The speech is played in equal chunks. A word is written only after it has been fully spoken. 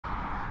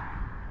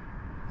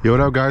Yo, what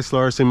up guys,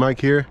 Larson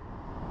Mike here,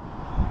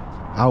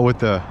 out with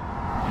the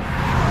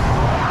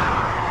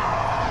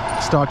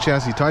stock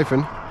chassis Typhon,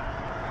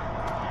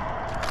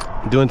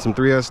 doing some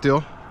 3S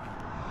still.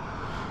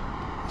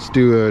 Let's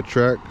do a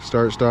track,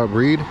 start, stop,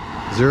 read,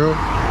 0,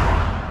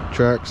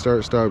 track,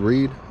 start, stop,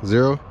 read,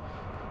 0,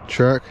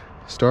 track,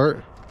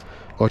 start,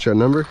 watch that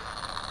number.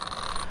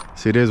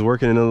 See, it is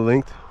working another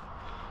length.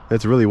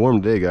 It's really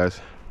warm today,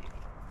 guys.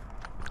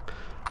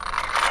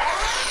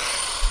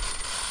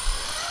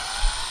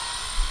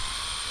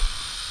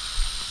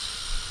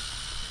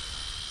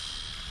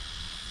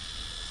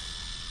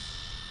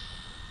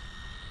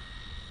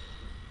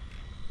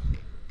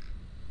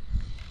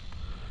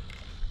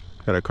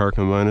 Got a car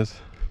come behind us.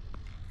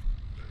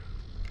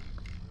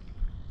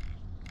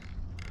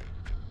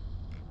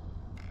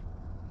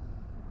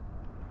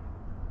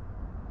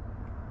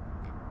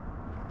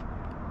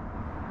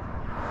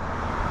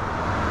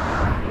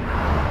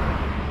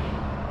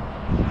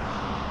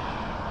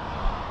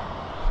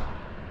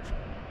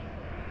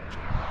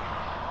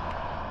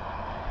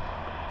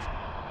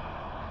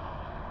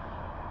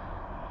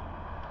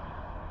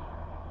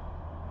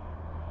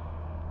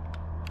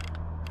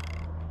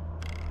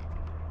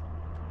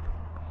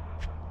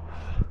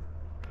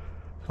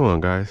 Come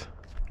on, guys.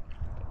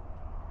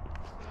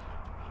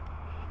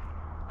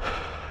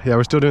 Yeah,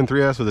 we're still doing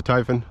 3S with the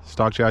Typhon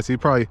stock chassis.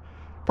 Probably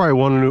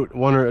one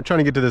or trying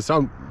to get to this.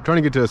 I'm trying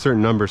to get to a certain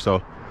number.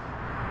 So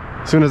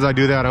as soon as I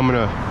do that, I'm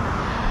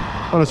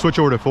gonna switch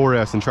over to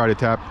 4S and try to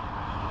tap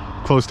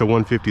close to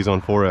 150s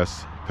on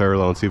 4S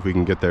parallel and see if we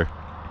can get there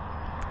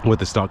with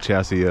the stock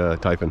chassis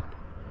Typhon.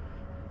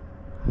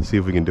 See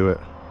if we can do it.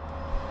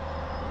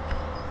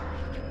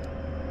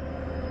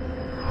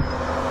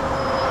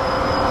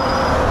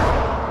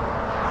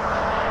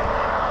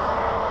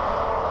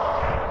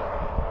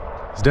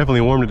 It's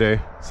definitely warm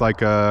today. It's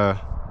like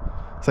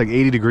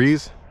 80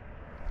 degrees.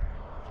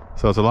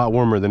 So it's a lot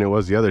warmer than it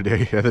was the other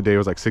day. The other day it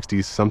was like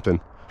 60 something,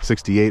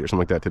 68 or something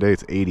like that. Today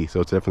it's 80, so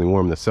it's definitely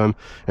warm in the sun.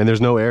 And there's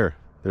no air.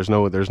 There's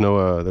no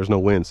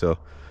wind, so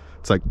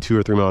it's like 2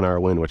 or 3 mile an hour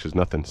wind, which is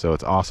nothing. So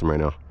it's awesome right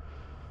now.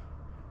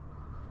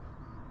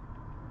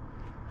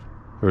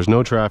 There's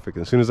no traffic.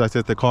 As soon as I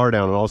set the car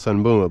down, and all of a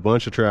sudden, boom, a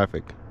bunch of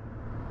traffic.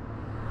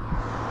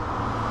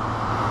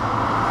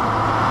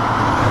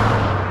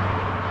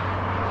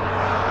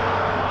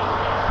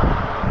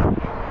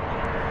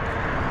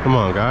 Come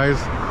on, guys.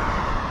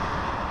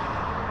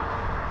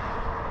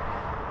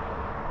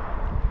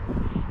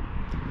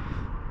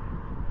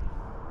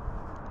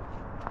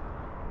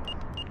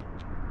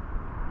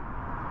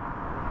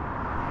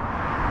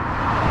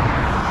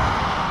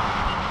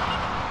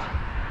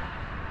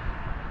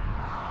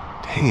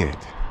 Dang it.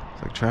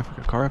 It's like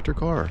traffic, car after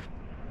car.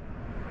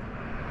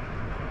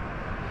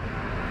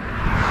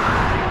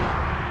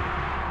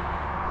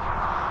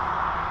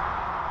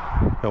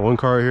 Got one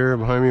car here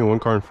behind me and one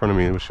car in front of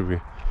me, which should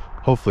be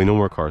hopefully no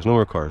more cars, no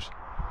more cars.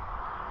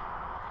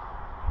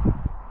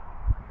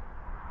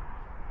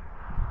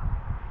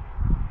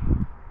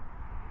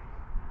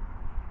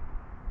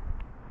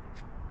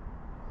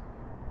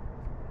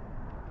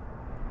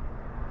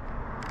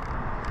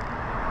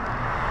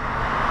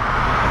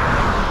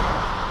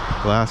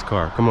 Last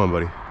car, come on,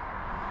 buddy.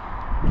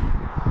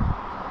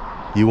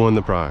 You won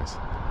the prize.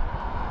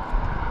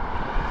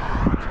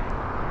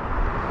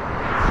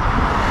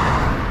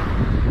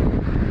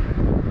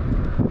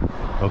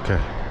 Okay.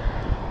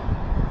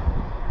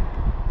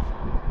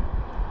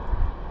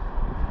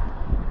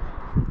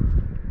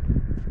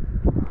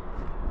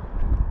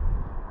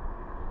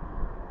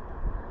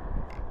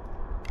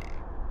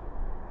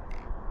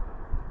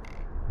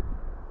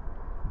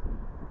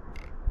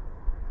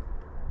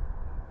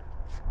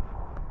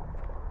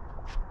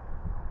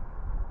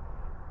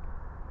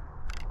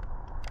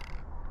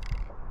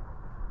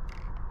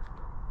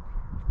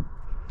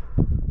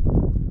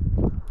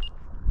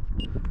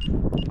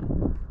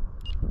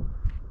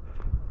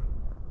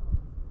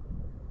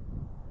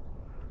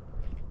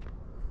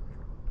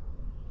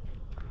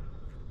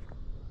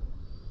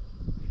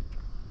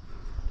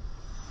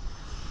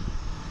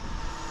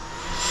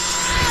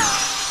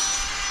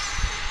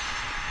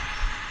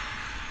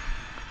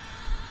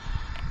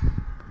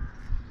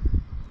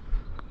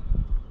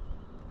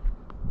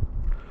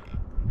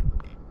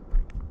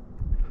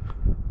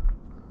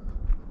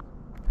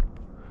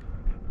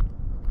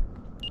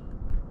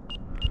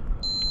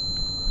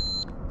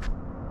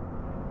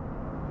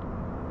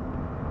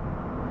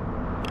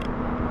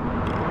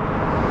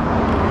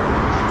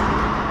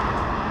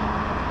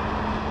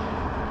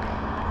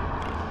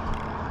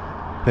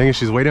 Dang it,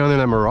 she's way down in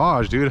that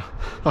mirage, dude.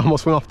 I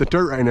almost went off the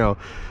dirt right now.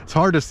 It's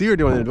hard to see her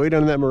doing it way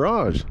down in that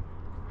mirage.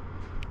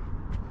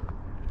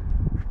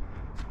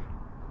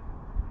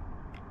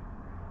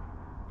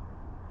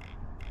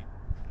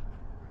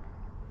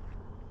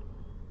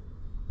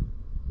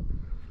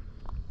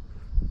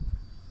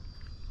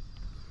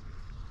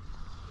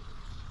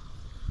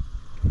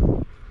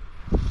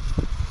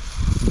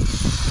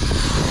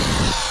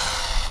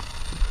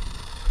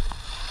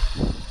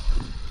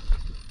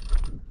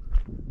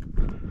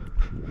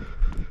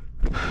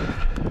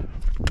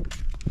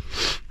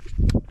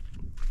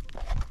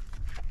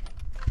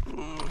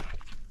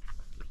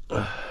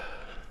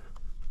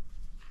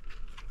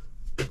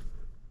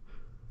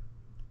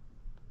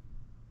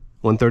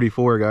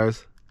 134,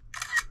 guys.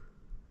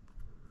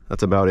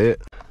 That's about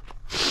it.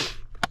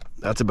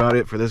 That's about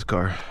it for this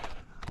car.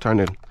 Trying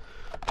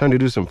to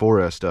do some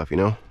 4S stuff, you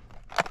know.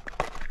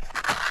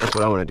 That's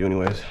what I want to do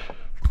anyways.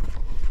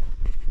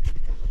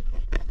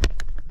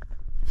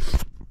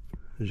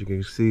 As you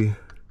can see,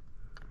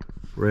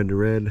 red to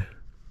red,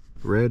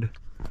 red,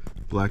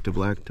 black to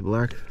black to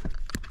black.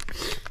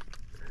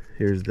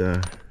 Here's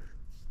the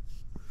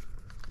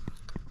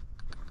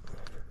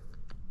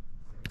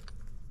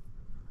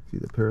see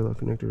the parallel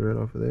connector right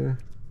off of there.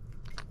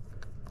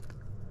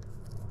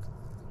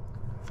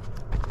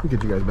 Let me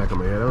get you guys back on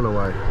my head. I don't know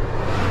why.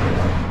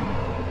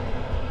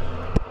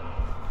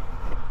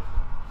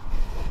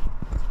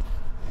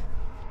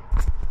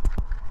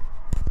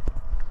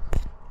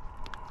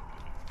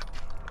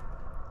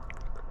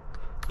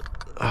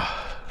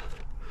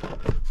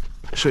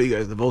 Show you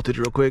guys the voltage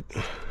real quick.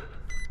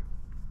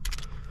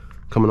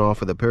 Coming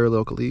off of the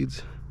parallel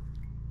leads.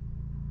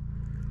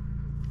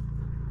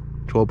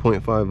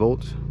 12.5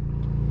 volts.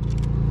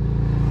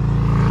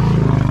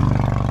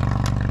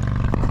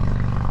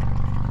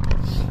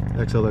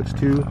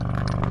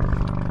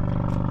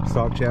 XLX2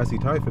 stock chassis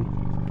Typhon.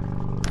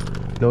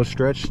 No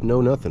stretch,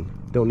 no nothing.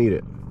 Don't need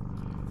it.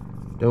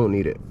 Don't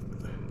need it.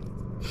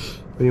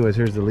 Anyways,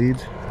 here's the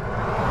leads.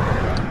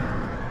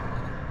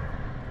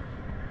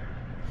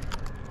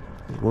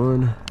 There's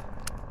one.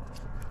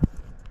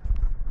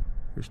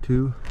 There's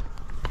two.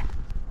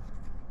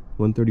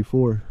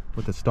 134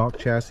 with the stock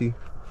chassis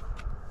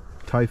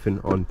Typhon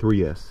on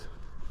 3S.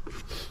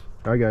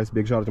 Alright guys,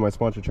 big shout out to my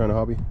sponsor, China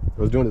Hobby.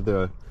 I was doing it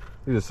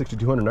these are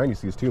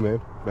 6290Cs too,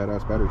 man.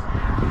 Badass batteries.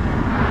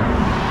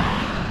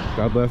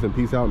 God bless and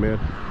peace out, man.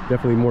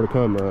 Definitely more to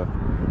come.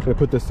 I'm gonna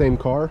put this same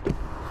car,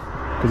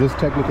 because this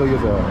technically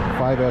is a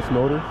 5S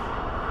motor.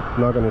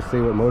 I'm not gonna say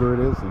what motor it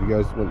is. If you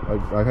guys,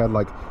 I had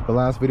like the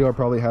last video, I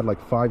probably had like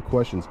 5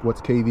 questions. What's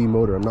KV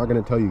motor? I'm not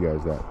gonna tell you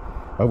guys that.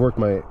 I've worked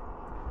my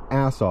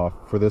ass off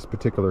for this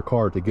particular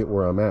car to get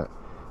where I'm at,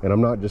 and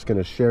I'm not just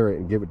gonna share it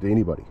and give it to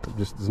anybody.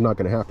 It's not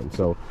gonna happen.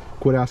 So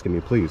quit asking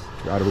me, please,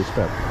 out of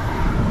respect.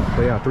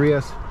 But yeah,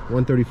 3S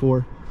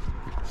 134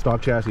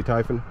 stock chassis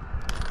Typhon.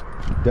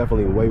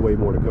 Definitely way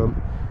more to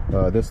come.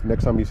 This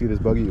next time you see this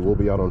buggy, it will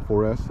be out on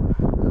 4S,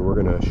 and we're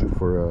gonna shoot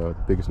for the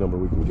biggest number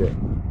we can get.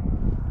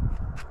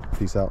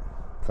 Peace out.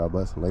 God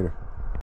bless. Later.